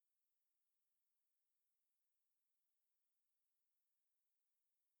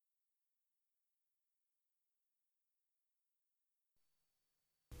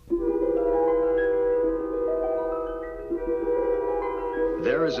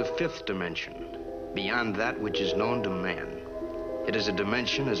There is a fifth dimension, beyond that which is known to man. It is a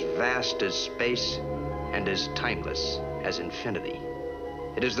dimension as vast as space and as timeless as infinity.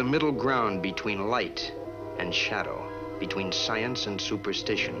 It is the middle ground between light and shadow, between science and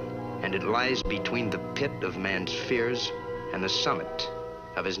superstition, and it lies between the pit of man's fears and the summit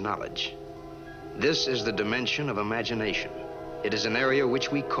of his knowledge. This is the dimension of imagination. It is an area which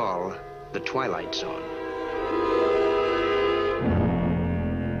we call the Twilight Zone.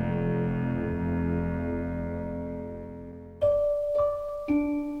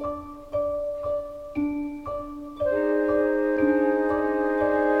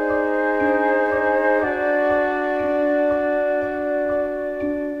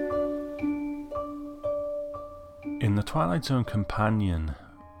 In the Twilight Zone Companion,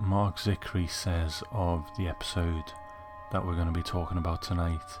 Mark Zicree says of the episode that we're going to be talking about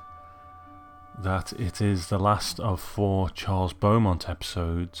tonight that it is the last of 4 Charles Beaumont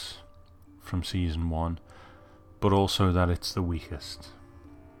episodes from season 1, but also that it's the weakest.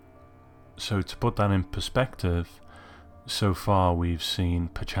 So to put that in perspective, so far we've seen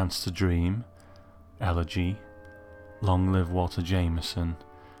Perchance to Dream, Elegy, Long Live Walter Jameson,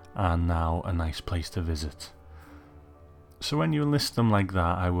 and now A Nice Place to Visit. So when you list them like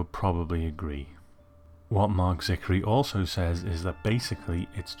that, I would probably agree. What Mark Zicree also says is that basically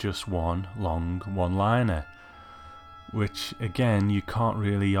it's just one long one-liner, which again you can't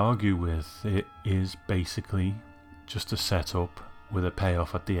really argue with. It is basically just a setup with a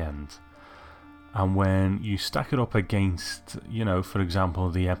payoff at the end. And when you stack it up against, for example,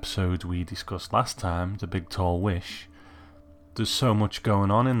 the episode we discussed last time, The Big Tall Wish, there's so much going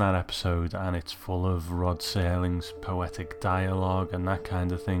on in that episode, and it's full of Rod Serling's poetic dialogue and that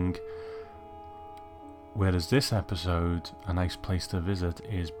kind of thing. Whereas this episode, A Nice Place to Visit,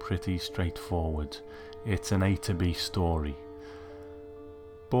 is pretty straightforward. It's an A to B story.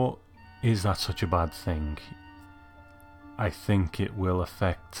 But is that such a bad thing? I think it will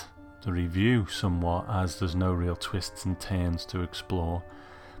affect the review somewhat, as there's no real twists and turns to explore,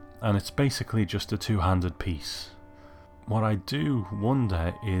 and it's basically just a two-handed piece. What I do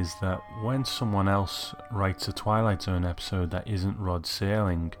wonder is that when someone else writes a Twilight Zone episode that isn't Rod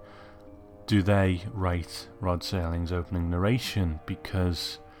Serling, do they write Rod Serling's opening narration?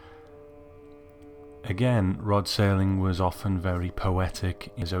 Because, again, Rod Serling was often very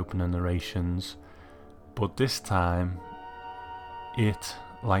poetic in his opening narrations, but this time, it,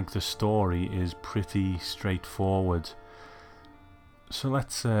 like the story, is pretty straightforward. So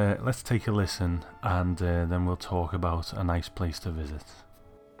let's take a listen, and then we'll talk about A Nice Place to Visit.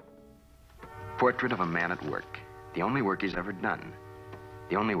 Portrait of a man at work. The only work he's ever done.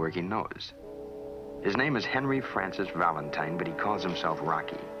 The only work he knows. His name is Henry Francis Valentine, but he calls himself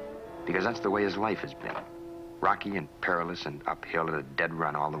Rocky, because that's the way his life has been. Rocky and perilous and uphill at a dead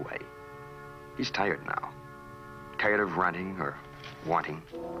run all the way. He's tired now. Tired of running or wanting,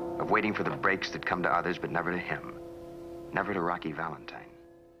 of waiting for the breaks that come to others but never to him. Never to Rocky Valentine.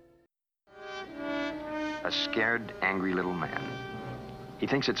 A scared, angry little man. He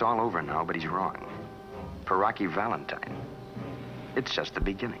thinks it's all over now, but he's wrong. For Rocky Valentine, it's just the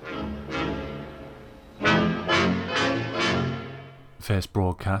beginning. First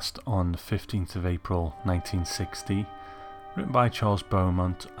broadcast on the 15th of April 1960, written by Charles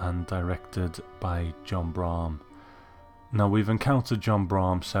Beaumont and directed by John Brahm. Now, we've encountered John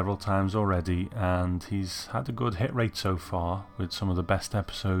Brahm several times already, and he's had a good hit rate so far with some of the best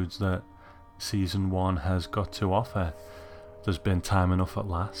episodes that season 1 has got to offer. There's been Time Enough at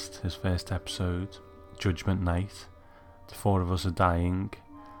Last, his first episode, Judgment Night, The Four of Us Are Dying,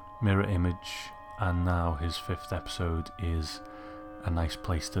 Mirror Image, and now his 5th episode is A Nice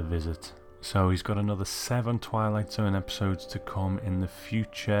Place to Visit. So he's got another 7 Twilight Zone episodes to come in the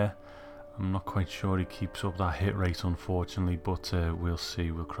future. I'm not quite sure he keeps up that hit rate, unfortunately, but we'll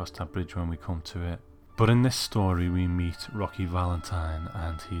see. We'll cross that bridge when we come to it. But in this story we meet Rocky Valentine,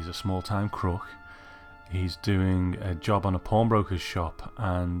 and he's a small-time crook. He's doing a job on a pawnbroker's shop,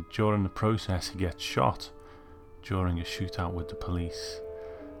 and during the process he gets shot during a shootout with the police.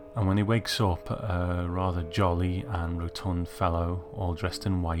 And when he wakes up, a rather jolly and rotund fellow, all dressed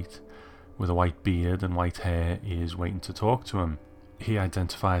in white, with a white beard and white hair, is waiting to talk to him. He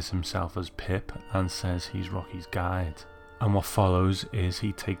identifies himself as Pip and says he's Rocky's guide. And what follows is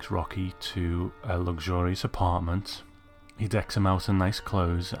he takes Rocky to a luxurious apartment. He decks him out in nice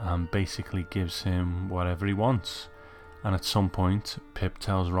clothes and basically gives him whatever he wants. And at some point, Pip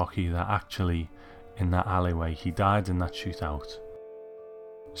tells Rocky that actually, in that alleyway, he died in that shootout.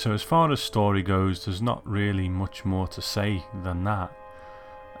 So as far as story goes, there's not really much more to say than that.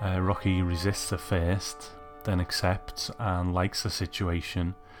 Rocky resists at first, then accepts and likes the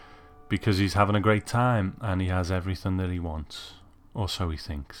situation because he's having a great time and he has everything that he wants, or so he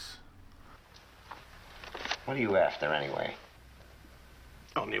thinks. What are you after, anyway?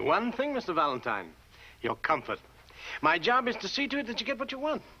 Only one thing, Mr. Valentine. Your comfort. My job is to see to it that you get what you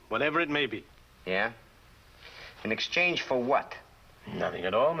want, whatever it may be. Yeah? In exchange for what? Nothing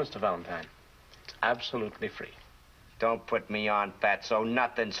at all, Mr. Valentine. It's absolutely free. Don't put me on, Fatso.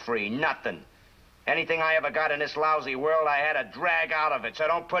 Nothing's free. Nothing. Anything I ever got in this lousy world, I had to drag out of it, so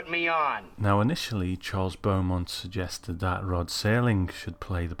don't put me on. Now, initially, Charles Beaumont suggested that Rod Serling should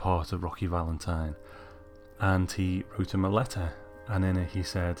play the part of Rocky Valentine, and he wrote him a letter, and in it he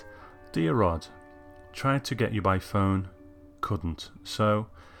said, "Dear Rod, tried to get you by phone, couldn't, so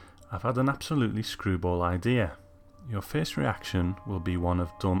I've had an absolutely screwball idea. Your first reaction will be one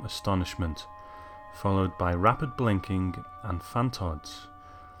of dumb astonishment, followed by rapid blinking and fantods.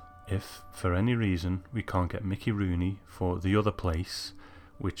 If, for any reason, we can't get Mickey Rooney for The Other Place,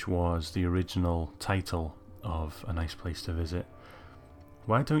 which was the original title of A Nice Place to Visit,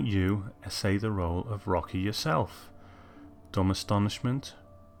 why don't you essay the role of Rocky yourself? Dumb astonishment,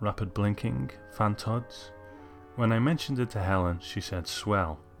 rapid blinking, fantods." When I mentioned it to Helen, she said,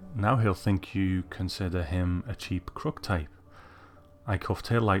 "Swell. Now he'll think you consider him a cheap crook type." I cuffed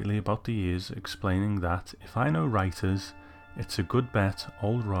her lightly about the ears, explaining that if I know writers, it's a good bet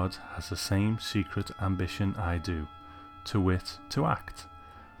old Rod has the same secret ambition I do, to wit, to act.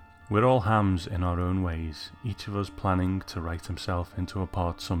 We're all hams in our own ways, each of us planning to write himself into a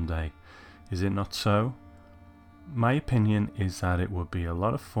part someday. Is it not so? My opinion is that it would be a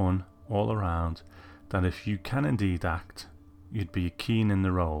lot of fun all around, that if you can indeed act, you'd be keen in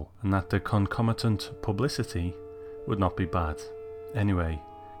the role, and that the concomitant publicity would not be bad. Anyway,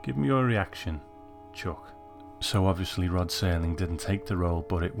 give me your reaction, Chuck. So obviously Rod Serling didn't take the role,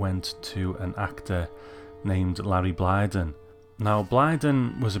 but it went to an actor named Larry Blyden. Now,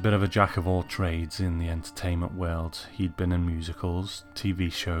 Blyden was a bit of a jack of all trades in the entertainment world. He'd been in musicals,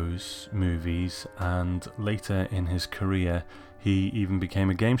 TV shows, movies, and later in his career he even became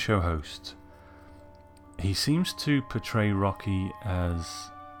a game show host. He seems to portray Rocky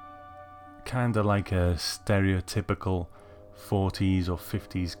as kinda like a stereotypical 40s or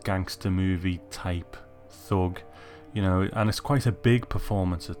 50s gangster movie type thug, and it's quite a big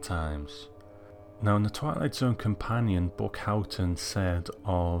performance at times. Now, in the Twilight Zone companion, Buck Houghton said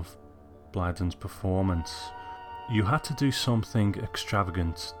of Blyden's performance, "You had to do something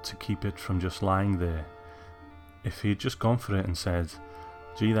extravagant to keep it from just lying there. If he'd just gone for it and said,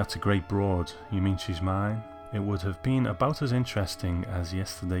 'Gee, that's a great broad, you mean she's mine?' it would have been about as interesting as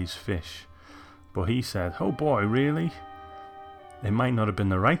yesterday's fish. But he said, 'Oh boy, really?' It might not have been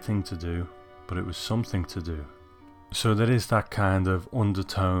the right thing to do, but it was something to do." So there is that kind of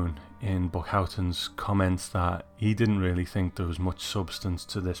undertone in Buck Houghton's comments that he didn't really think there was much substance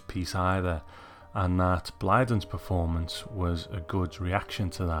to this piece either, and that Blyden's performance was a good reaction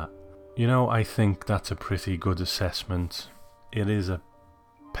to that. I think that's a pretty good assessment. It is a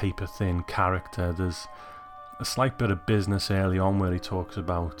paper-thin character. There's a slight bit of business early on where he talks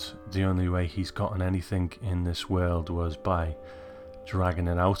about the only way he's gotten anything in this world was by dragging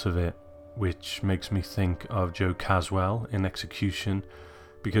it out of it, which makes me think of Joe Caswell in Execution,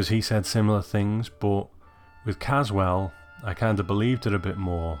 because he said similar things, but with Caswell I kind of believed it a bit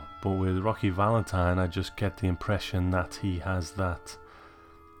more, but with Rocky Valentine I just get the impression that he has that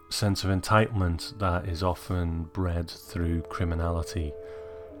sense of entitlement that is often bred through criminality.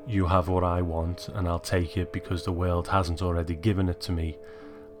 You have what I want and I'll take it because the world hasn't already given it to me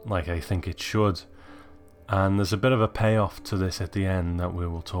like I think it should. And there's a bit of a payoff to this at the end that we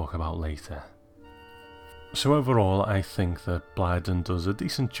will talk about later. So overall, I think that Blyden does a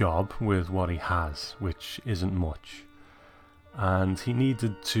decent job with what he has, which isn't much. And he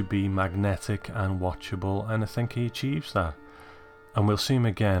needed to be magnetic and watchable, and I think he achieves that. And we'll see him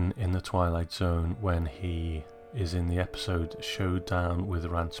again in the Twilight Zone when he is in the episode Showdown with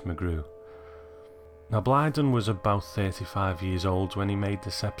Rance McGrew. Now, Blyden was about 35 years old when he made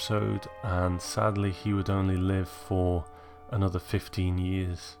this episode, and sadly he would only live for another 15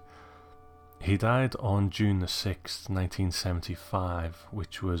 years. He died on June the 6th, 1975,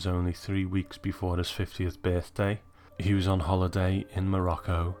 which was only 3 weeks before his 50th birthday. He was on holiday in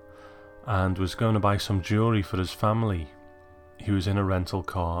Morocco and was going to buy some jewellery for his family. He was in a rental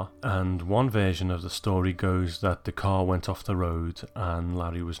car, and one version of the story goes that the car went off the road and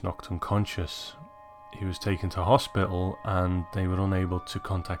Larry was knocked unconscious. He was taken to hospital and they were unable to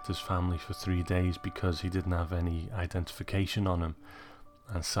contact his family for 3 days because he didn't have any identification on him,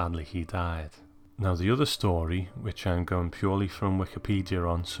 and sadly he died. Now the other story, which I'm going purely from Wikipedia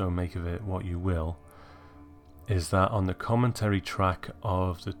on, so make of it what you will, is that on the commentary track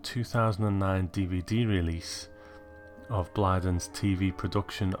of the 2009 DVD release of Blyden's TV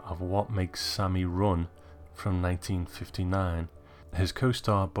production of What Makes Sammy Run from 1959, his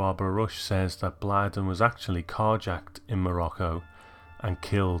co-star Barbara Rush says that Blyden was actually carjacked in Morocco and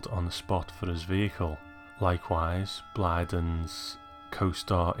killed on the spot for his vehicle. Likewise, Blyden's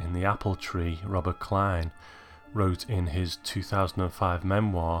co-star in The Apple Tree, Robert Klein, wrote in his 2005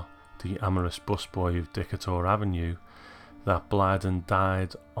 memoir, The Amorous Busboy of Decatur Avenue, that Blyden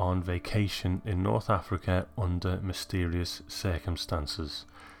died on vacation in North Africa under mysterious circumstances.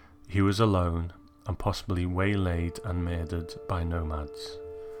 He was alone and possibly waylaid and murdered by nomads.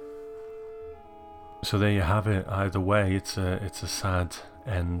 So there you have it. Either way, it's a sad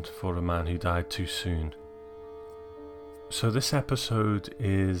end for a man who died too soon. So this episode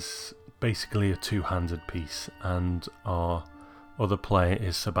is basically a two-handed piece, and our other player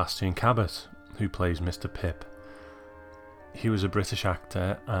is Sebastian Cabot, who plays Mr. Pip. He was a British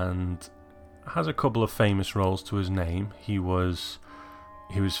actor and has a couple of famous roles to his name. He was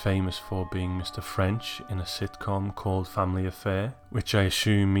famous for being Mr. French in a sitcom called Family Affair, which I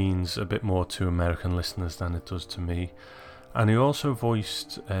assume means a bit more to American listeners than it does to me. And he also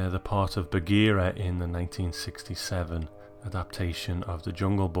voiced the part of Bagheera in the 1967 adaptation of The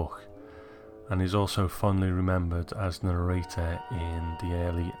Jungle Book, and is also fondly remembered as narrator in the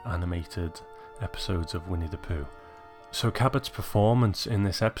early animated episodes of Winnie the Pooh. So Cabot's performance in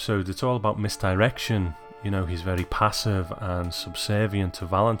this episode, it's all about misdirection. You know, he's very passive and subservient to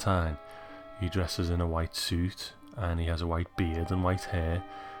Valentine. He dresses in a white suit and he has a white beard and white hair,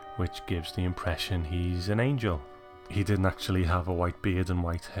 which gives the impression he's an angel. He didn't actually have a white beard and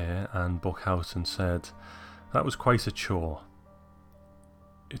white hair, and Buckhoughton said that was quite a chore.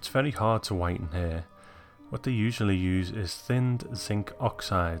 It's very hard to whiten hair. What they usually use is thinned zinc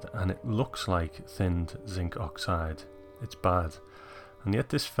oxide, and it looks like thinned zinc oxide. It's bad. And yet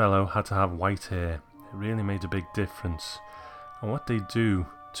this fellow had to have white hair. It really made a big difference. And what they do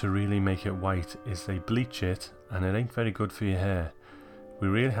to really make it white is they bleach it, and it ain't very good for your hair. We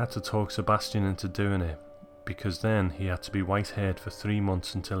really had to talk Sebastian into doing it, because then he had to be white haired for 3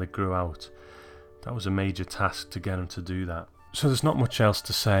 months until it grew out. That was a major task to get him to do that. So there's not much else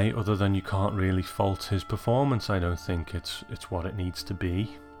to say other than you can't really fault his performance. I don't think it's what it needs to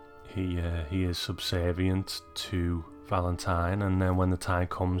be. He is subservient to Valentine, and then when the time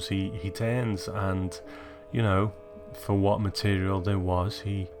comes he turns, and you know, for what material there was,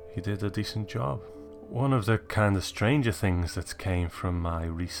 he did a decent job. One of the kind of stranger things that came from my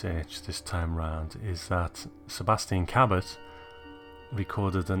research this time round is that Sebastian Cabot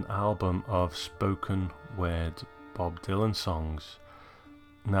recorded an album of spoken word Bob Dylan songs.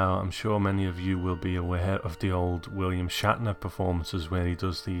 Now, I'm sure many of you will be aware of the old William Shatner performances where he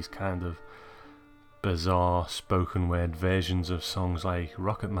does these kind of bizarre spoken word versions of songs like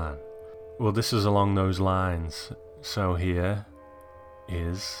Rocket Man. Well, this is along those lines. So here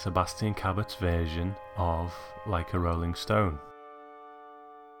is Sebastian Cabot's version of Like a Rolling Stone.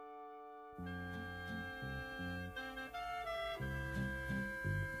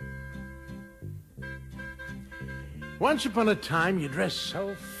 Once upon a time, you dressed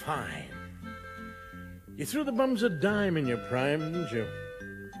so fine. You threw the bums a dime in your prime, didn't you?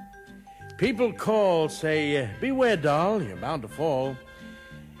 People call, say, beware, doll, you're bound to fall.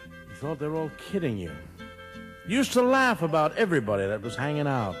 You thought they were all kidding you. You used to laugh about everybody that was hanging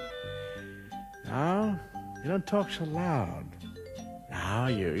out. Now, you don't talk so loud. Now,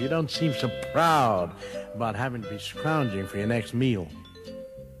 you don't seem so proud about having to be scrounging for your next meal.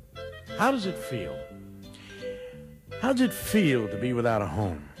 How does it feel? How does it feel to be without a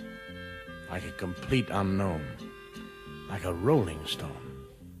home? Like a complete unknown. Like a rolling stone.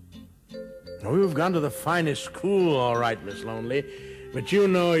 Now, we've gone to the finest school, all right, Miss Lonely, but you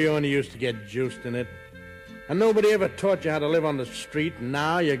know you only used to get juiced in it. And nobody ever taught you how to live on the street, and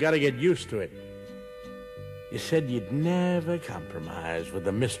now you got to get used to it. You said you'd never compromise with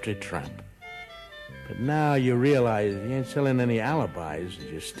the mystery tramp. But now you realize he ain't selling any alibis as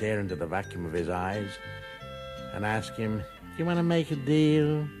you stare into the vacuum of his eyes and ask him, "Do you want to make a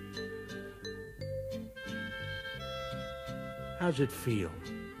deal?" How's it feel?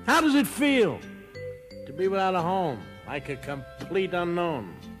 How does it feel to be without a home, like a complete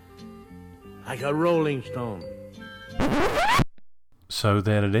unknown, like a rolling stone? So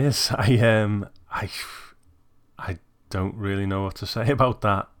there it is. I don't really know what to say about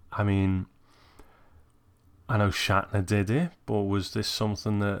that. I mean, I know Shatner did it, but was this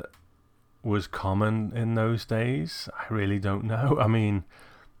something that was common in those days? I really don't know. I mean,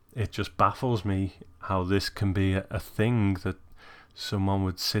 it just baffles me how this can be a thing that someone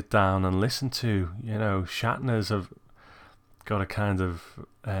would sit down and listen to. You know, Shatner's have got a kind of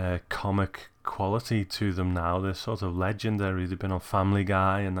comic quality to them now. They're sort of legendary. They've been on Family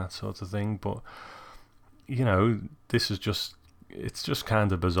Guy and that sort of thing. But, you know, it's just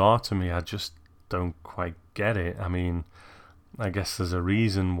kind of bizarre to me. I just don't quite get it. I mean, I guess there's a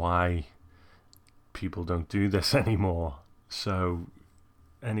reason why people don't do this anymore. So,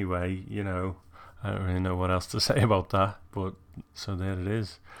 anyway, you know, I don't really know what else to say about that, but so there it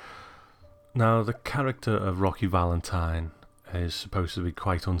is. Now, the character of Rocky Valentine is supposed to be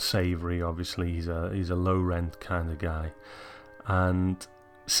quite unsavoury. Obviously, he's a low-rent kind of guy. And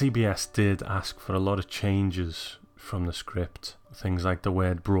CBS did ask for a lot of changes from the script. Things like the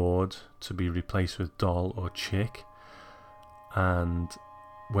word broad to be replaced with doll or chick. And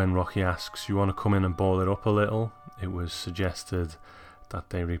when Rocky asks, you want to come in and ball it up a little, it was suggested that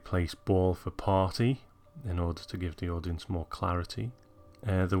they replace ball for party in order to give the audience more clarity.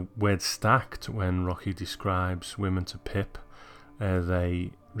 The word stacked, when Rocky describes women to Pip,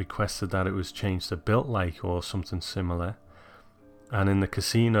 they requested that it was changed to built like or something similar. And in the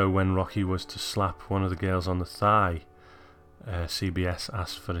casino, when Rocky was to slap one of the girls on the thigh, CBS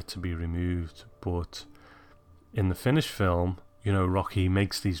asked for it to be removed. But in the finished film, you know, Rocky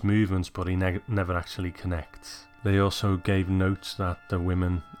makes these movements, but he never actually connects. They also gave notes that the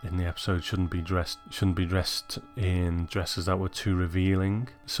women in the episode shouldn't be dressed in dresses that were too revealing.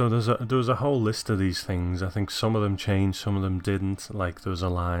 So there was a whole list of these things. I think some of them changed, some of them didn't. Like there was a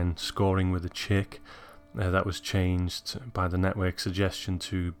line, scoring with a chick, that was changed by the network suggestion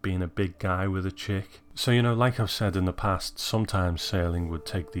to being a big guy with a chick. So, you know, like I've said in the past, sometimes Serling would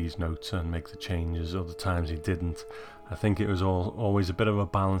take these notes and make the changes, other times he didn't. I think it was always a bit of a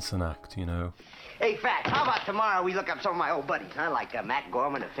balancing act, you know. Hey, Fat, how about tomorrow we look up some of my old buddies, huh? Like Matt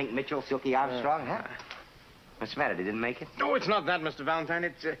Gorman, Fink Mitchell, Silky Armstrong, huh? What's the matter? They didn't make it? No, it's not that, Mr. Valentine.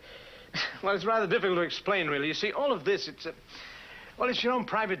 It's, well, it's rather difficult to explain, really. You see, all of this, it's your own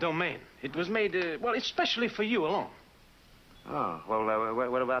private domain. It was made, especially for you alone. Oh, well,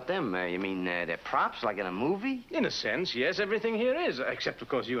 what about them? You mean they're props, like in a movie? In a sense, yes. Everything here is, except, of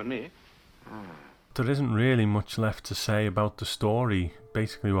course, you and me. There isn't really much left to say about the story.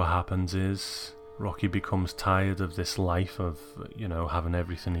 Basically what happens is Rocky becomes tired of this life of, you know, having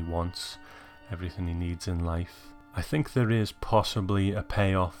everything he wants, everything he needs in life. I think there is possibly a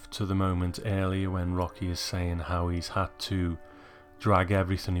payoff to the moment earlier when Rocky is saying how he's had to drag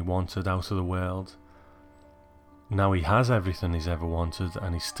everything he wanted out of the world. Now he has everything he's ever wanted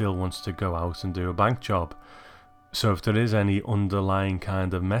and he still wants to go out and do a bank job. So if there is any underlying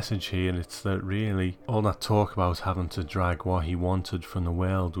kind of message here, it's that really all that talk about having to drag what he wanted from the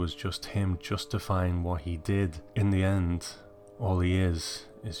world was just him justifying what he did. In the end, all he is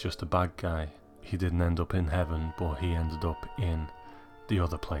just a bad guy. He didn't end up in heaven, but he ended up in the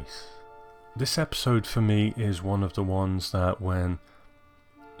other place. This episode for me is one of the ones that when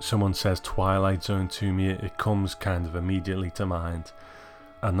someone says Twilight Zone to me, it comes kind of immediately to mind.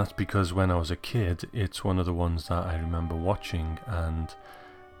 And that's because when I was a kid, it's one of the ones that I remember watching and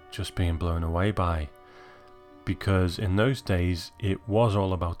just being blown away by. Because in those days, it was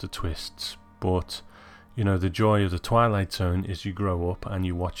all about the twists. But, you know, the joy of the Twilight Zone is you grow up and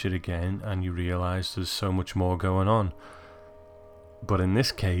you watch it again and you realise there's so much more going on. But in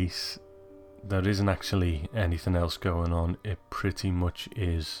this case, there isn't actually anything else going on. It pretty much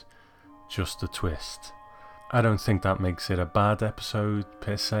is just a twist. I don't think that makes it a bad episode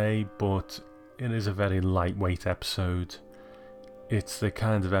per se, but it is a very lightweight episode. It's the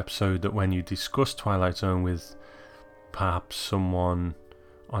kind of episode that when you discuss Twilight Zone with perhaps someone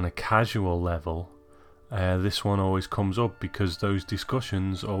on a casual level, this one always comes up because those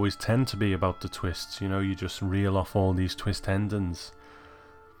discussions always tend to be about the twists. You know, you just reel off all these twist endings.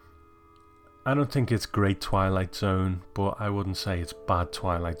 I don't think it's great Twilight Zone, but I wouldn't say it's bad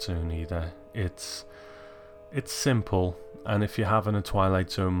Twilight Zone either. It's simple, and if you're having a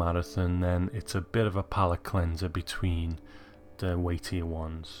Twilight Zone marathon, then it's a bit of a palate cleanser between the weightier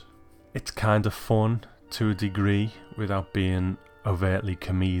ones. It's kind of fun to a degree without being overtly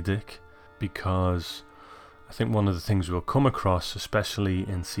comedic, because I think one of the things we'll come across, especially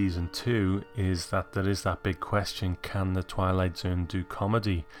in season 2, is that there is that big question, can the Twilight Zone do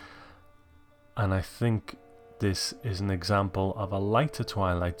comedy? And I think this is an example of a lighter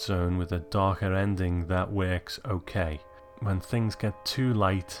Twilight Zone with a darker ending that works okay. When things get too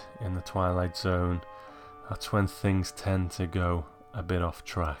light in the Twilight Zone, that's when things tend to go a bit off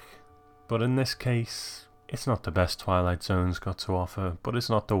track. But in this case, it's not the best Twilight Zone's got to offer, but it's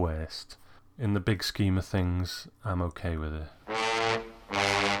not the worst. In the big scheme of things, I'm okay with it.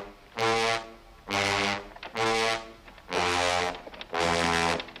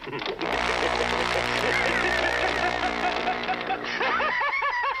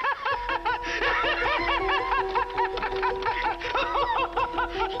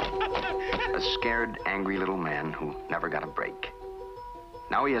 scared, angry little man who never got a break.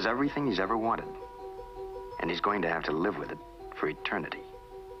 Now he has everything he's ever wanted. And he's going to have to live with it for eternity.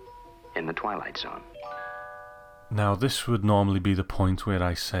 In the Twilight Zone. Now, this would normally be the point where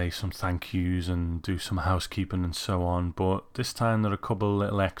I say some thank yous and do some housekeeping and so on, but this time there are a couple of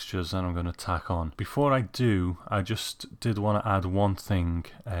little extras that I'm going to tack on. Before I do, I just did want to add one thing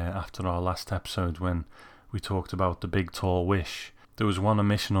after our last episode when we talked about The Big Tall Wish. There was one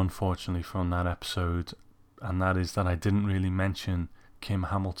omission, unfortunately, from that episode, and that is that I didn't really mention Kim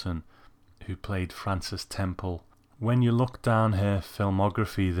Hamilton, who played Frances Temple. When you look down her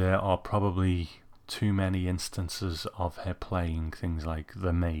filmography, there are probably too many instances of her playing things like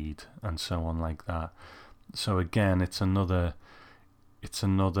The Maid and so on like that. So again, it's another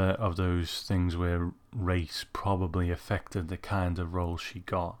of those things where race probably affected the kind of role she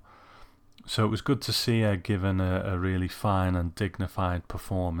got. So it was good to see her given a really fine and dignified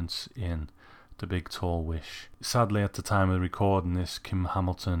performance in The Big Tall Wish. Sadly, at the time of recording this, Kim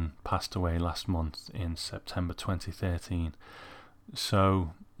Hamilton passed away last month in September 2013.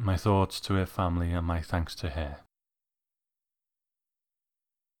 So my thoughts to her family and my thanks to her.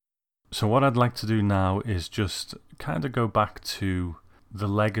 So what I'd like to do now is just kind of go back to the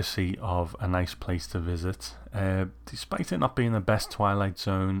legacy of A Nice Place to Visit. Despite it not being the best Twilight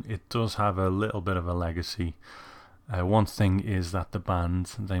Zone, it does have a little bit of a legacy. One thing is that the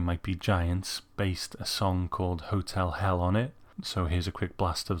band, They Might Be Giants, based a song called Hotel Hell on it. So here's a quick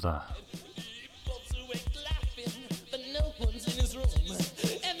blast of that.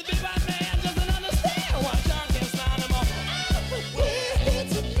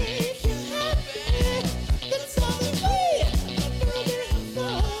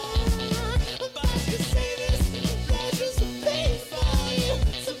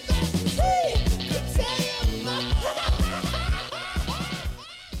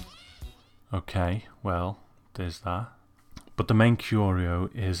 Okay, well, there's that. But the main curio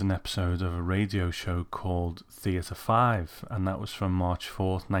is an episode of a radio show called Theatre 5, and that was from March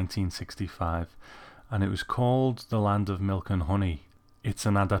 4th, 1965, and it was called The Land of Milk and Honey. It's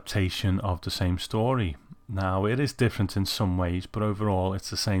an adaptation of the same story. Now, it is different in some ways, but overall it's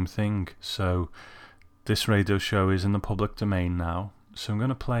the same thing. So this radio show is in the public domain now, so I'm going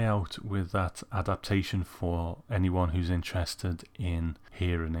to play out with that adaptation for anyone who's interested in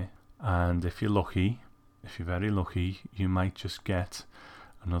hearing it. And if you're very lucky, you might just get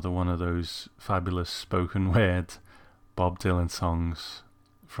another one of those fabulous spoken word Bob Dylan songs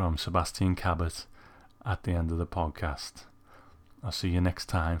from Sebastian Cabot at the end of the podcast. I'll see you next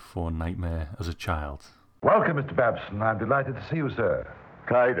time for Nightmare as a Child. Welcome, Mr. Babson. I'm delighted to see you, sir.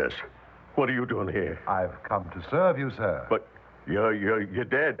 Titus, what are you doing here? I've come to serve you, sir. But you're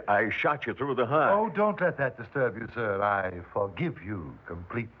dead. I shot you through the heart. Oh, don't let that disturb you, sir. I forgive you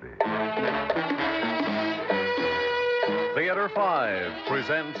completely. Theater 5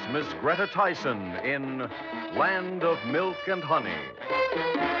 presents Miss Greta Tyson in Land of Milk and Honey.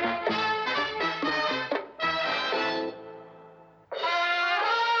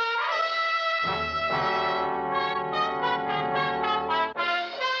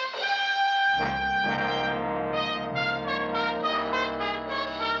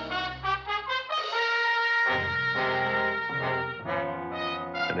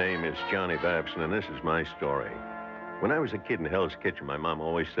 My name is Johnny Babson, and this is my story. When I was a kid in Hell's Kitchen, my mom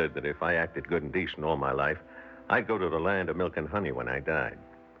always said that if I acted good and decent all my life, I'd go to the land of milk and honey when I died.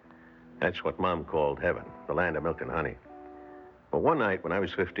 That's what Mom called heaven, the land of milk and honey. But one night when I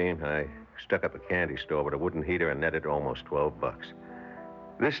was 15, I stuck up a candy store with a wooden heater and netted almost $12.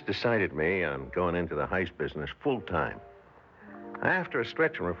 This decided me on going into the heist business full time. After a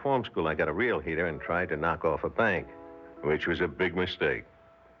stretch in reform school, I got a real heater and tried to knock off a bank, which was a big mistake.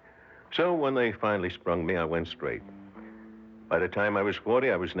 So when they finally sprung me, I went straight. By the time I was 40,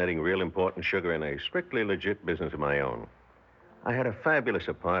 I was netting real important sugar in a strictly legit business of my own. I had a fabulous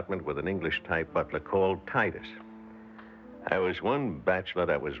apartment with an English-type butler called Titus. I was one bachelor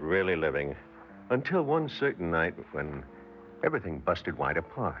that was really living until one certain night when everything busted wide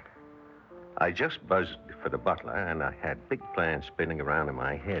apart. I just buzzed for the butler, and I had big plans spinning around in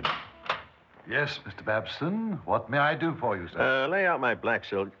my head. Yes, Mr. Babson. What may I do for you, sir? Lay out my black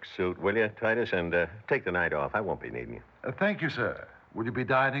silk suit, will you, Titus, and take the night off. I won't be needing you. Thank you, sir. Will you be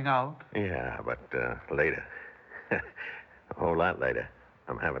dining out? Yeah, but later. A whole lot later.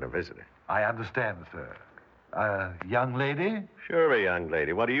 I'm having a visitor. I understand, sir. A young lady? Sure, a young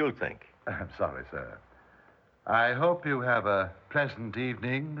lady. What do you think? I'm sorry, sir. I hope you have a pleasant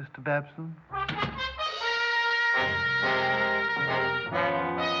evening, Mr. Babson.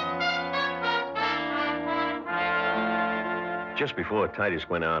 Just before Titus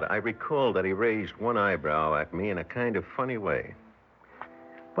went out, I recalled that he raised one eyebrow at me in a kind of funny way.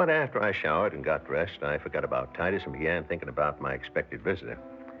 But after I showered and got dressed, I forgot about Titus and began thinking about my expected visitor.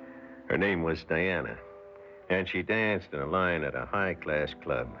 Her name was Diana, and she danced in a line at a high-class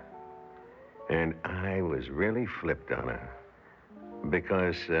club. And I was really flipped on her,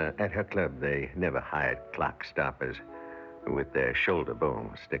 because at her club they never hired clock stoppers with their shoulder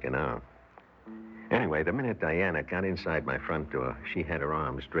bones sticking out. Anyway, the minute Diana got inside my front door, she had her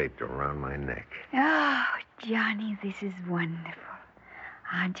arms draped around my neck. Oh, Johnny, this is wonderful.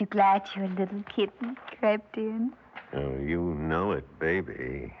 Aren't you glad your little kitten crept in? Oh, you know it,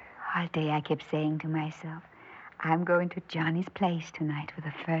 baby. All day I kept saying to myself, I'm going to Johnny's place tonight for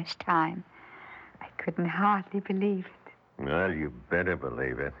the first time. I couldn't hardly believe it. Well, you better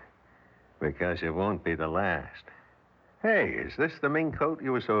believe it, because it won't be the last. Hey, is this the mink coat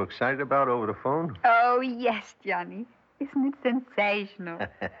you were so excited about over the phone? Oh, yes, Johnny. Isn't it sensational?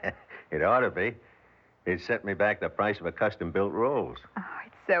 It ought to be. It set me back the price of a custom-built Rolls. Oh,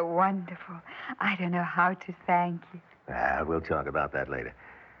 it's so wonderful. I don't know how to thank you. We'll talk about that later.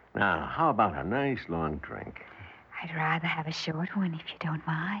 Now, how about a nice long drink? I'd rather have a short one if you don't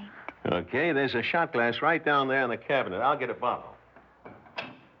mind. Okay, there's a shot glass right down there in the cabinet. I'll get a bottle.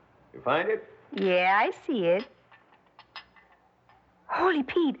 You find it? Yeah, I see it. Holy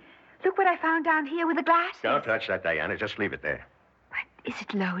Pete, look what I found down here with the glasses. Don't touch that, Diana. Just leave it there. But is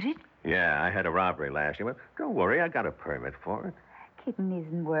it loaded? Yeah, I had a robbery last year, but don't worry. I got a permit for it. Kitten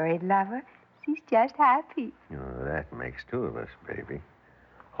isn't worried, lover. She's just happy. Oh, that makes two of us, baby.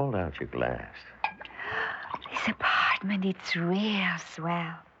 Hold out your glass. This apartment, it's real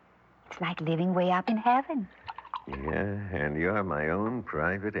swell. It's like living way up in heaven. Yeah, and you're my own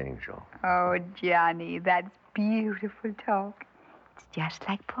private angel. Oh, Johnny, that's beautiful talk. It's just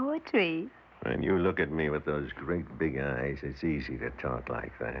like poetry. When you look at me with those great big eyes, it's easy to talk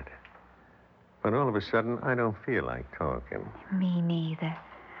like that. But all of a sudden, I don't feel like talking. Me neither.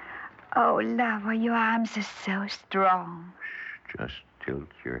 Oh, lover, your arms are so strong. Shh, just tilt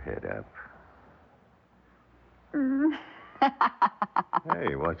your head up.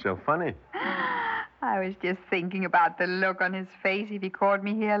 Hey, what's so funny? I was just thinking about the look on his face if he caught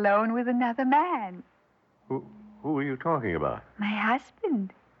me here alone with another man. Who are you talking about? My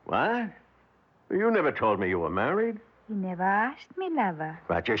husband. What? You never told me you were married. You never asked me, lover.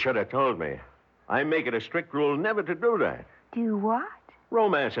 But you should have told me. I make it a strict rule never to do that. Do what?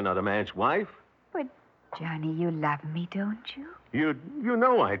 Romance another man's wife. But, Johnny, you love me, don't you? You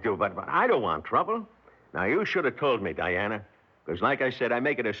know I do, but I don't want trouble. Now, you should have told me, Diana. Because, like I said, I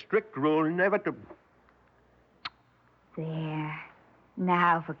make it a strict rule never to... There.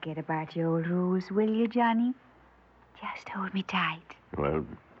 Now forget about your old rules, will you, Johnny? Just hold me tight. Well,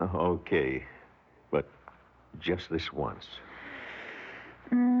 okay. But just this once.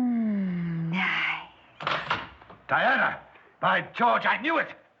 Nice. Diana! By George, I knew it!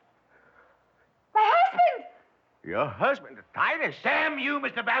 My husband! Your husband, Titus? Damn you,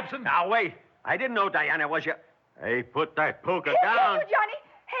 Mr. Babson! Now, wait. I didn't know Diana was your... Hey, put that poker Here, down. you, Johnny.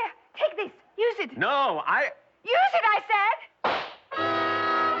 Here, take this. Use it. No, Use it, I said.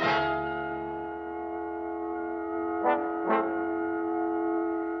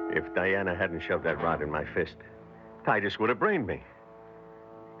 If Diana hadn't shoved that rod in my fist, Titus would have brained me.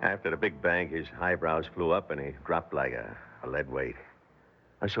 After the big bang, his eyebrows flew up and he dropped like a lead weight.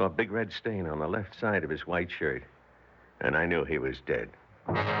 I saw a big red stain on the left side of his white shirt, and I knew he was dead.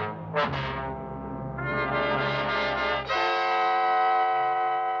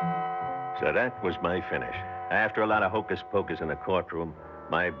 So that was my finish. After a lot of hocus pocus in the courtroom,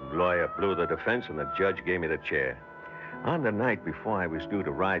 my lawyer blew the defense and the judge gave me the chair. On the night before I was due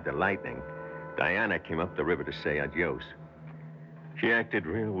to ride the Lightning, Diana came up the river to say adios. She acted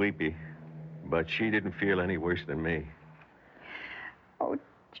real weepy, but she didn't feel any worse than me. Oh,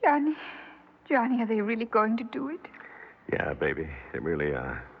 Johnny. Johnny, are they really going to do it? Yeah, baby, they really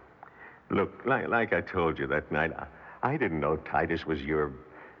are. Look, like I told you that night, I didn't know Titus was your...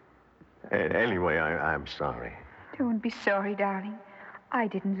 Anyway, I'm sorry. Don't be sorry, darling. I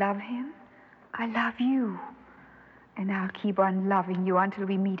didn't love him. I love you. And I'll keep on loving you until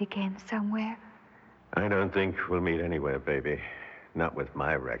we meet again somewhere. I don't think we'll meet anywhere, baby. Not with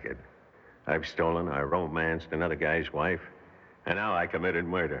my record. I've stolen, I romanced another guy's wife, and now I committed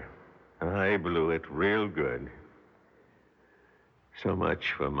murder. I blew it real good. So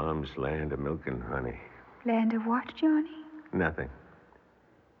much for Mom's land of milk and honey. Land of what, Johnny? Nothing.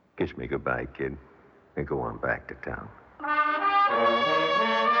 Kiss me goodbye, kid, and go on back to town.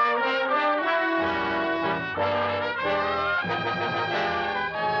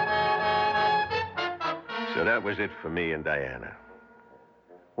 So that was it for me and Diana.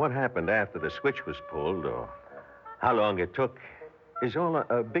 What happened after the switch was pulled, or how long it took, is all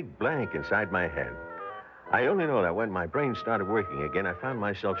a big blank inside my head. I only know that when my brain started working again, I found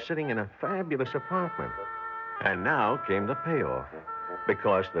myself sitting in a fabulous apartment. And now came the payoff,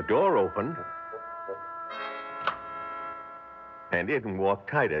 because the door opened, and in walked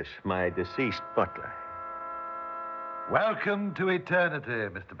Titus, my deceased butler. Welcome to eternity,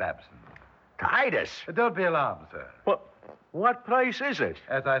 Mr. Babson. Titus? Don't be alarmed, sir. What place is it?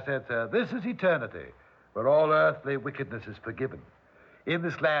 As I said, sir, this is eternity, where all earthly wickedness is forgiven. In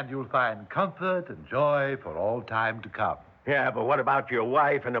this land, you'll find comfort and joy for all time to come. Yeah, but what about your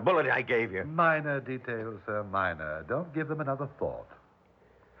wife and the bullet I gave you? Minor details, sir, minor. Don't give them another thought.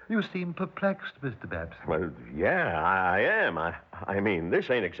 You seem perplexed, Mr. Babson. Well, yeah, I am. I mean, this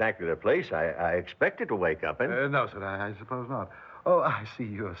ain't exactly the place I expected to wake up in. No, sir, I suppose not. Oh, I see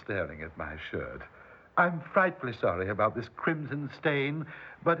you're staring at my shirt. I'm frightfully sorry about this crimson stain,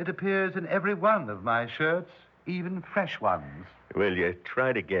 but it appears in every one of my shirts, even fresh ones. Will you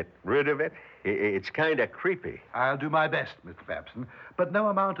try to get rid of it? It's kind of creepy. I'll do my best, Mr. Babson, but no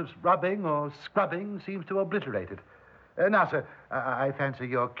amount of rubbing or scrubbing seems to obliterate it. Now, sir, I fancy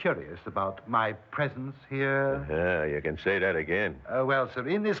you're curious about my presence here. Yeah, you can say that again. Well, sir,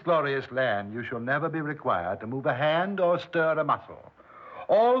 in this glorious land, you shall never be required to move a hand or stir a muscle.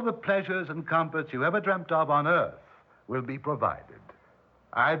 All the pleasures and comforts you ever dreamt of on Earth will be provided.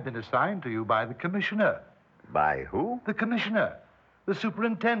 I've been assigned to you by the commissioner. By who? The commissioner, the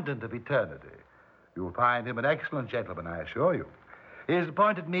superintendent of eternity. You'll find him an excellent gentleman, I assure you. He has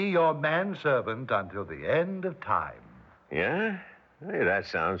appointed me your manservant until the end of time. Yeah? Hey, that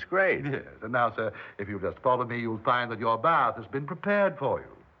sounds great. Yes, and now, sir, if you'll just follow me, you'll find that your bath has been prepared for you.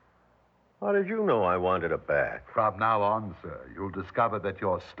 How did you know I wanted a bath? From now on, sir, you'll discover that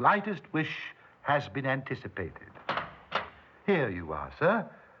your slightest wish has been anticipated. Here you are, sir.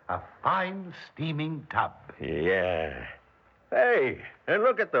 A fine steaming tub. Yeah. Hey, and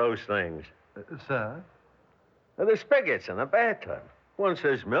look at those things. Sir? The spigots in the bathtub. One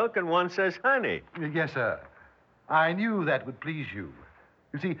says milk and one says honey. Yes, sir. I knew that would please you.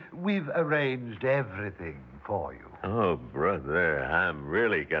 You see, we've arranged everything for you. Oh, brother, I'm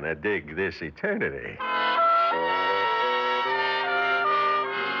really gonna dig this eternity.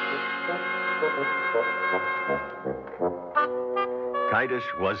 Titus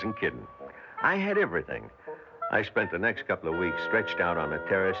wasn't kidding. I had everything. I spent the next couple of weeks stretched out on the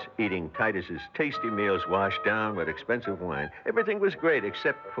terrace, eating Titus's tasty meals washed down with expensive wine. Everything was great,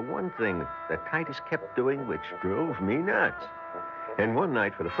 except for one thing that Titus kept doing, which drove me nuts. And one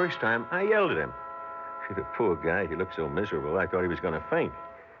night, for the first time, I yelled at him. See, the poor guy, he looked so miserable, I thought he was going to faint.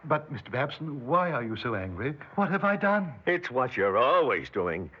 But, Mr. Babson, why are you so angry? What have I done? It's what you're always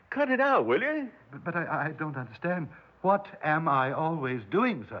doing. Cut it out, will you? But I don't understand. What am I always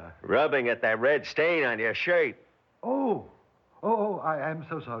doing, sir? Rubbing at that red stain on your shirt. Oh, I am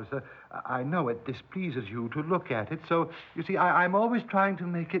so sorry, sir. I know it displeases you to look at it, so, you see, I'm always trying to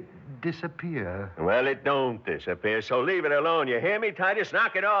make it disappear. Well, it don't disappear, so leave it alone. You hear me, Titus?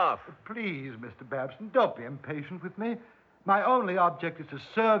 Knock it off. Please, Mr. Babson, don't be impatient with me. My only object is to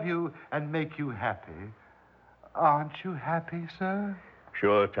serve you and make you happy. Aren't you happy, sir?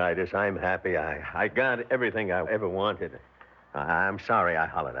 Sure, Titus, I'm happy. I got everything I ever wanted. I'm sorry I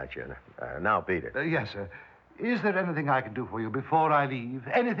hollered at you. Now beat it. Yes, sir. Is there anything I can do for you before I leave?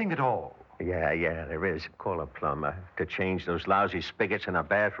 Anything at all? Yeah, there is. Call a plumber to change those lousy spigots in a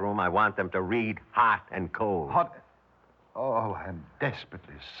bathroom. I want them to read hot and cold. Hot? Oh, I'm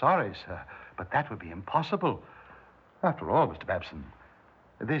desperately sorry, sir, but that would be impossible. After all, Mr. Babson,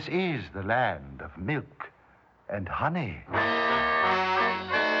 this is the land of milk and honey.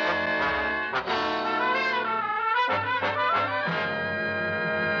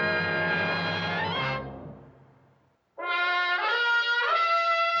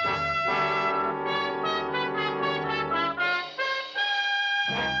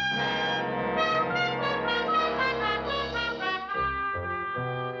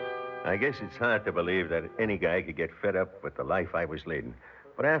 I guess it's hard to believe that any guy could get fed up with the life I was leading.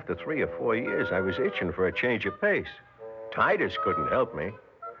 But after 3 or 4 years, I was itching for a change of pace. Titus couldn't help me.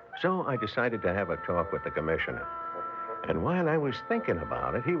 So I decided to have a talk with the commissioner. And while I was thinking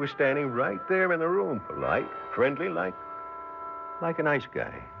about it, he was standing right there in the room, polite, friendly, like a nice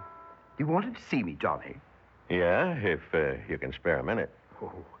guy. You wanted to see me, Johnny? Yeah, if you can spare a minute.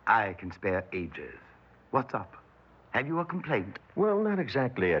 Oh, I can spare ages. What's up? Have you a complaint? Well, not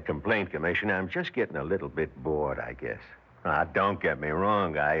exactly a complaint, Commissioner. I'm just getting a little bit bored, I guess. Don't get me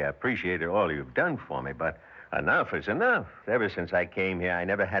wrong. I appreciate all you've done for me, but Enough is enough. Ever since I came here, I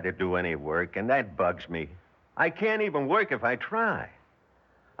never had to do any work, and that bugs me. I can't even work if I try.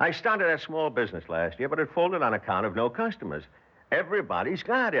 I started a small business last year, but it folded on account of no customers. Everybody's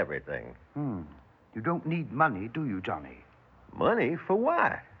got everything. You don't need money, do you, Johnny? Money? For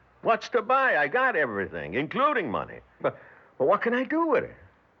what? What's to buy? I got everything, including money. But what can I do with it?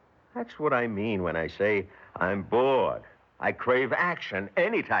 That's what I mean when I say I'm bored. I crave action,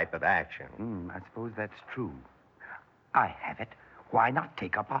 any type of action. I suppose that's true. I have it. Why not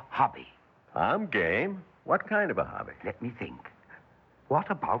take up a hobby? I'm game. What kind of a hobby? Let me think. What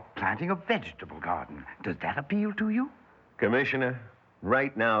about planting a vegetable garden? Does that appeal to you? Commissioner,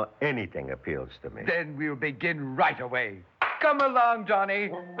 right now, anything appeals to me. Then we'll begin right away. Come along, Johnny.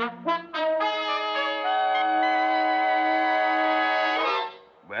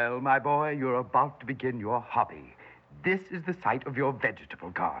 Well, my boy, you're about to begin your hobby. This is the site of your vegetable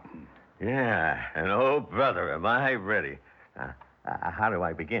garden. Yeah, and oh, brother, am I ready. How do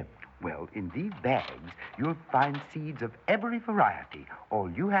I begin? Well, in these bags, you'll find seeds of every variety.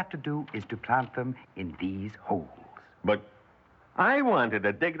 All you have to do is to plant them in these holes. But I wanted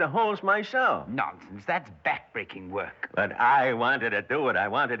to dig the holes myself. Nonsense. That's backbreaking work. But I wanted to do it. I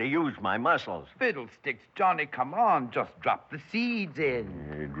wanted to use my muscles. Fiddlesticks, Johnny, come on. Just drop the seeds in.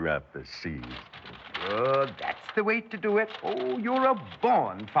 You drop the seeds. Good. That's the way to do it. Oh, you're a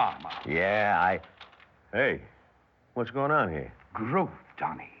born farmer. Yeah, Hey, what's going on here? Growth,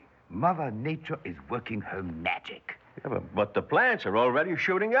 Johnny. Mother Nature is working her magic. Yeah, but the plants are already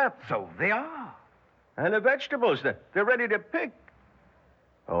shooting up. So they are. And the vegetables, they're ready to pick.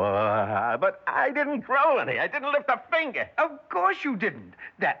 Oh, but I didn't grow any. I didn't lift a finger. Of course you didn't.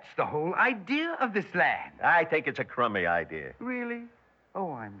 That's the whole idea of this land. I think it's a crummy idea. Really?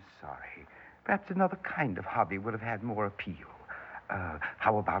 Oh, I'm sorry. Perhaps another kind of hobby would have had more appeal.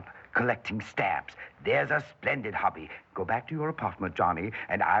 How about collecting stamps? There's a splendid hobby. Go back to your apartment, Johnny,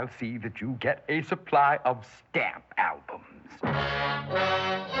 and I'll see that you get a supply of stamp albums.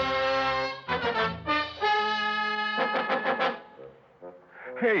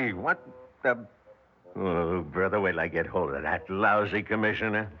 Hey, what the... Oh, brother, wait till I get hold of that lousy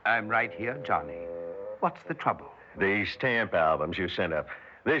commissioner. I'm right here, Johnny. What's the trouble? These stamp albums you sent up.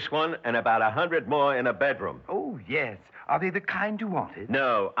 This one and about 100 more in a bedroom. Oh, yes. Are they the kind you wanted?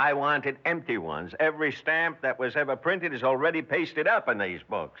 No, I wanted empty ones. Every stamp that was ever printed is already pasted up in these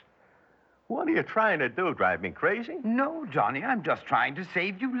books. What are you trying to do? Drive me crazy? No, Johnny, I'm just trying to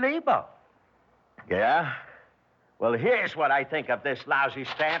save you labor. Yeah? Well, here's what I think of this lousy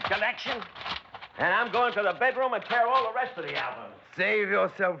stamp collection. And I'm going to the bedroom and tear all the rest of the albums. Save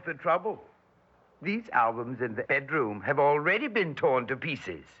yourself the trouble. These albums in the bedroom have already been torn to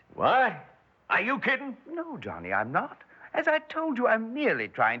pieces. What? Are you kidding? No, Johnny, I'm not. As I told you, I'm merely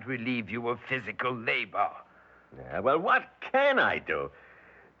trying to relieve you of physical labor. Yeah, well, what can I do?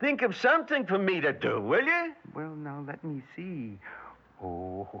 Think of something for me to do, will you? Well, now, let me see.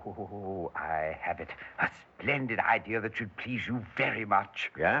 Oh, I have it. A splendid idea that should please you very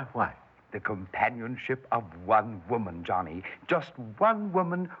much. Yeah? What? The companionship of one woman, Johnny. Just one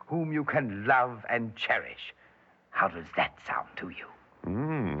woman whom you can love and cherish. How does that sound to you?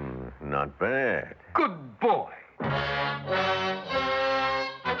 Not bad. Good boy.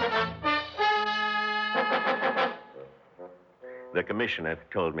 The commissioner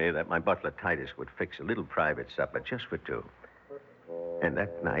told me that my butler Titus would fix a little private supper just for two. And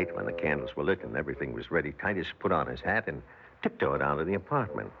that night, when the candles were lit and everything was ready, Titus put on his hat and tiptoed out of the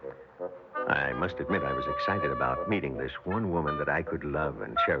apartment. I must admit I was excited about meeting this one woman that I could love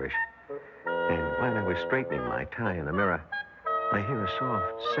and cherish. And while I was straightening my tie in the mirror, I hear a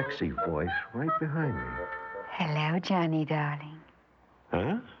soft, sexy voice right behind me. Hello, Johnny, darling.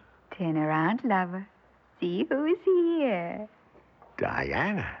 Huh? Turn around, lover. See who's here.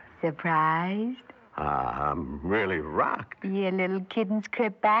 Diana. Surprised? I'm really rocked. Your little kitten's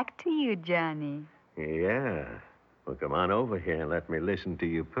crept back to you, Johnny. Yeah. Well, come on over here and let me listen to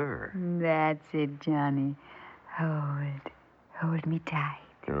you purr. That's it, Johnny. Hold me tight.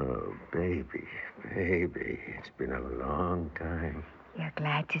 Oh, baby, it's been a long time. You're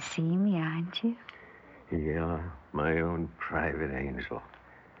glad to see me, aren't you? Yeah, my own private angel.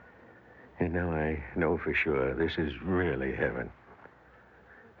 And now I know for sure this is really heaven.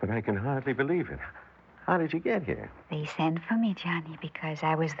 But I can hardly believe it. How did you get here? They sent for me, Johnny, because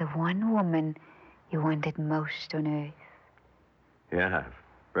I was the one woman you wanted most on earth. Yeah,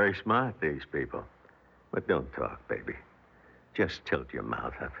 very smart, these people. But don't talk, baby. Just tilt your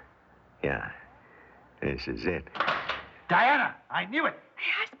mouth up. Yeah, this is it. Diana, I knew it. My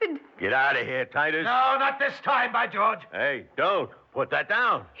husband. Get out of here, Titus. No, not this time, by George. Hey, don't. Put that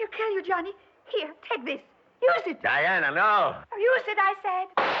down. He'll kill you, Johnny. Here, take this. Use it. Diana, no. Use it, I said.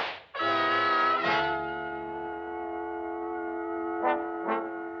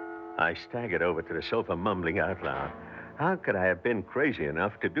 I staggered over to the sofa, mumbling out loud. How could I have been crazy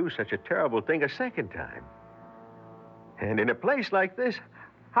enough to do such a terrible thing a second time? And in a place like this,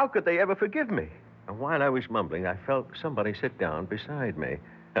 how could they ever forgive me? And while I was mumbling, I felt somebody sit down beside me.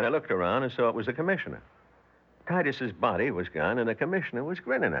 And I looked around and saw it was the commissioner. Titus's body was gone, and the commissioner was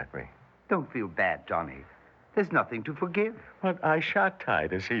grinning at me. Don't feel bad, Johnny. There's nothing to forgive. But I shot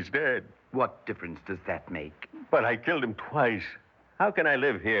Titus. He's dead. What difference does that make? But I killed him twice. How can I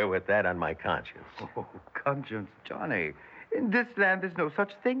live here with that on my conscience? Oh, conscience, Johnny. In this land, there's no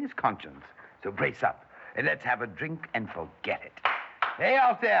such thing as conscience. So brace up, and let's have a drink and forget it. Hey,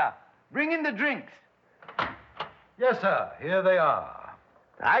 out there, bring in the drinks. Yes, sir. Here they are.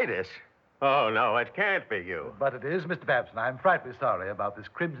 Titus? Oh, no, it can't be you. But it is, Mr. Babson. I'm frightfully sorry about this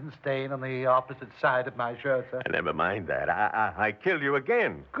crimson stain on the opposite side of my shirt, sir. Never mind that. I killed you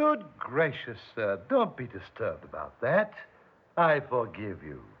again. Good gracious, sir. Don't be disturbed about that. I forgive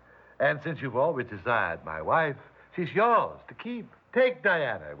you. And since you've always desired my wife, she's yours to keep. Take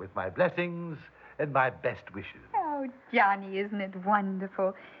Diana with my blessings and my best wishes. Oh, Johnny, isn't it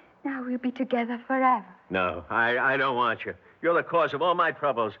wonderful? Now we'll be together forever. No, I don't want you. You're the cause of all my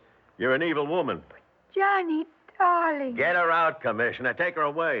troubles. You're an evil woman. Johnny, darling. Get her out, Commissioner. Take her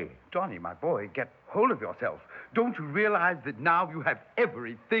away. Johnny, my boy, get hold of yourself. Don't you realize that now you have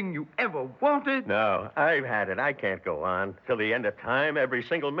everything you ever wanted? No, I've had it. I can't go on. Till the end of time, every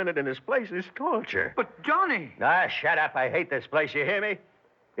single minute in this place is torture. But, Johnny... Ah, shut up. I hate this place. You hear me?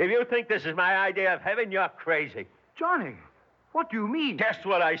 If you think this is my idea of heaven, you're crazy. Johnny, what do you mean? Just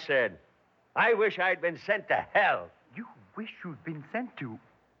what I said. I wish I'd been sent to hell. You wish you'd been sent to...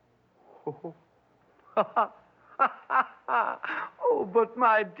 Oh, oh, but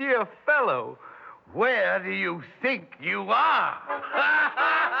my dear fellow, where do you think you are?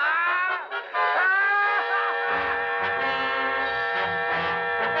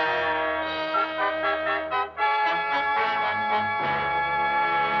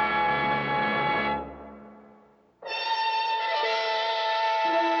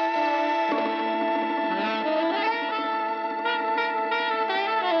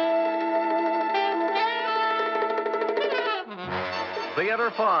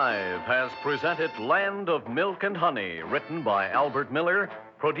 Theater 5 has presented Land of Milk and Honey, written by Albert Miller,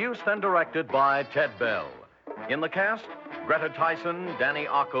 produced and directed by Ted Bell. In the cast, Greta Tyson, Danny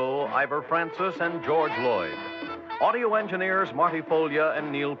Occo, Ivor Francis, and George Lloyd. Audio engineers Marty Folia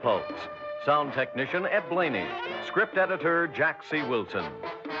and Neil Pultz. Sound technician Ed Blaney. Script editor Jack C. Wilson.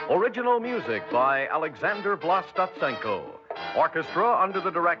 Original music by Alexander Vlastotsenko. Orchestra under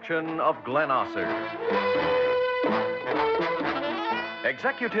the direction of Glenn Osser.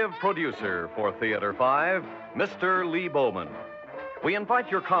 Executive producer for Theater 5, Mr. Lee Bowman. We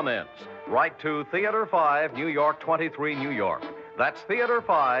invite your comments. Write to Theater 5, New York 23, New York. That's Theater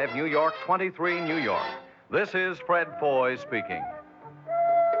 5, New York 23, New York. This is Fred Foy speaking.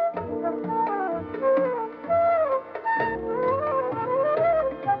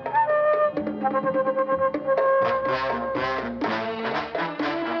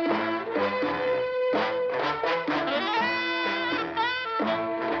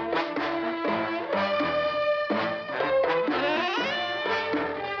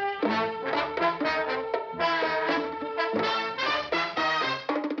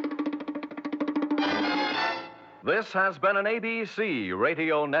 This has been an ABC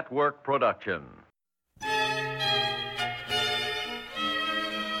Radio Network production.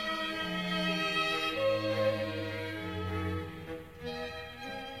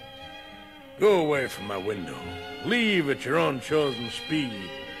 Go away from my window. Leave at your own chosen speed.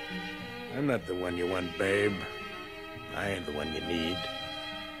 I'm not the one you want, babe. I ain't the one you need.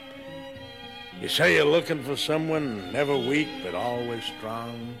 You say you're looking for someone never weak but always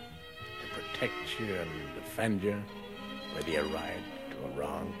strong to protect you and defend you, whether you're right or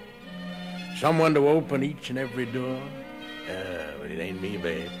wrong. Someone to open each and every door. But it ain't me,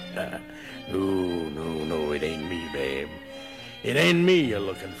 babe. No, it ain't me, babe. It ain't me you're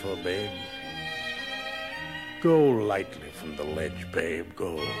looking for, babe. Go lightly from the ledge, babe.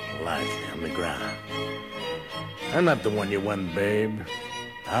 Go lightly on the ground. I'm not the one you want, babe.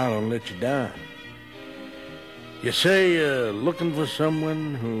 I don't let you down. You say you're looking for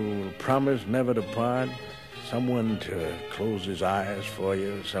someone who'll promise never to part, someone to close his eyes for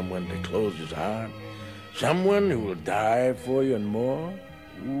you, someone to close his heart, someone who will die for you and more?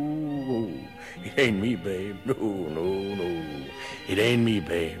 Ooh, it ain't me, babe. No. It ain't me,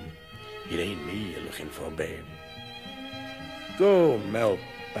 babe. It ain't me you're looking for, babe. Go melt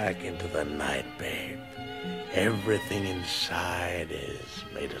back into the night, babe. Everything inside is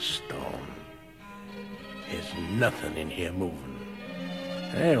made of stone. There's nothing in here moving.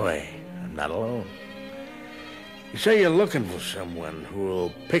 Anyway, I'm not alone. You say you're looking for someone who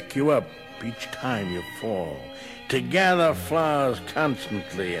will pick you up each time you fall, to gather flowers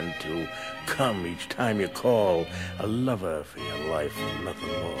constantly and to come each time you call, a lover for your life and nothing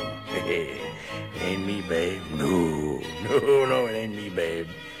more. Hey, it ain't me, babe. No, it ain't me, babe.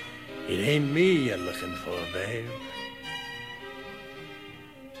 It ain't me you're looking for, babe.